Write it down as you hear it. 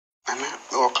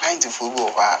or client of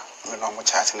football, when I'm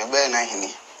chatting a bear night.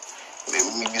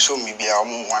 Maybe so, maybe I'll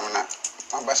move one.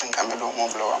 My bus and camera don't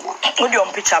want blow. What do you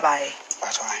picture by?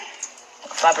 That's why.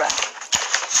 Fabra.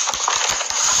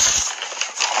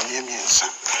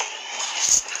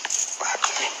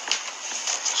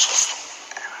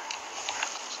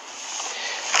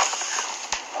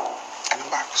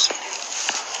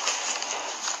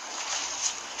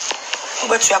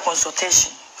 Go to your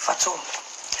consultation, Fatu.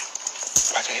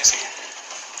 What are you saying?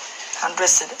 100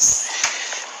 cedis.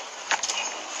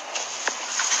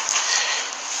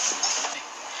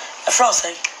 A friend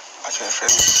say. What's your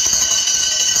friend?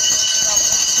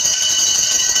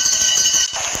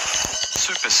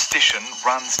 Superstition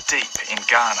runs deep in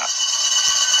Ghana.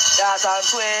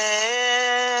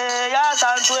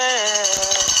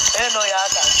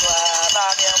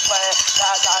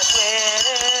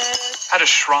 At a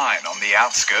shrine on the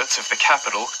outskirts of the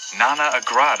capital, Nana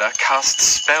Agradaa casts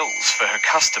spells for her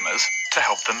customers to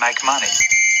help them make money.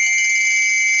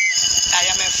 I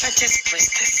am a fetish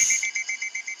priestess.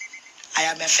 I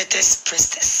am a fetish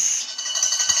priestess.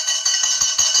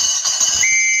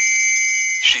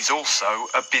 She's also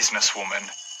a businesswoman.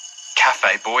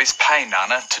 Cafe boys pay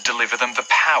Nana to deliver them the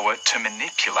power to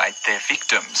manipulate their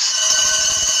victims.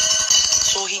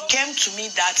 So he came to me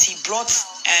that he brought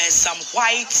some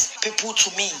white people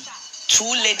to me, 2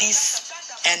 ladies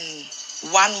and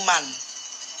 1 man.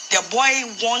 The boy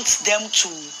wants them to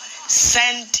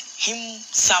send him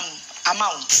some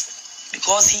amount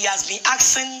because he has been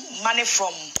asking money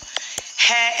from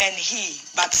her and he,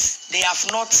 but they have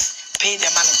not paid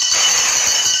the money.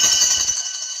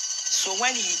 So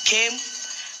when he came,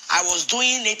 I was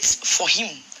doing it for him.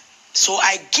 So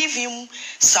I give him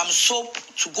some soap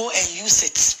to go and use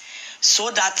it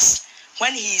so that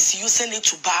when he is using it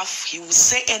to bath, he will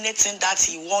say anything that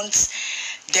he wants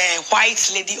the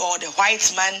white lady or the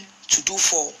white man to do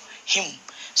for him.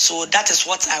 So that is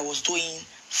what I was doing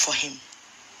for him.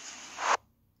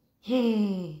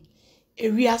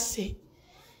 Ewiase.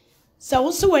 Sa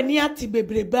wo se wani ati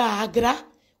bebrebe agra,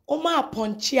 o ma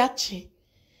ponchi achi.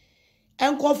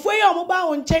 Enkofo ya omo ba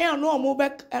won chen anu omo be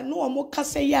anu omo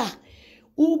kase ya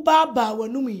u baba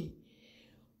wanumi.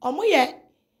 Omo ye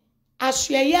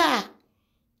asue ya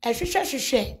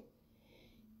ehwehwehwehwe.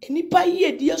 Enipa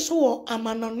yi die so wo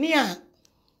amanone a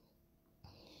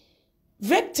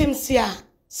victims ya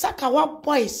SaGA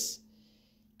boys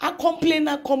a complain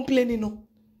no.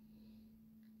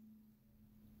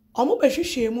 Omo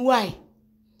behwehwe mu wai.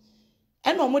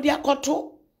 En omo de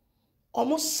akoto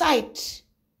omo site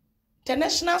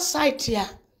international site ya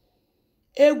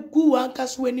egu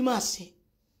ankaso animase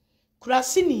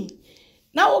kurasini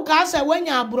na wo ka say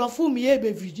wanya abrofo mi ye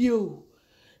be video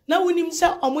na wonim say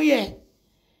omo ye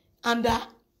under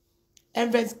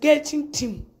investigating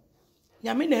team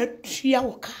nyame na atua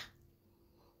wo ka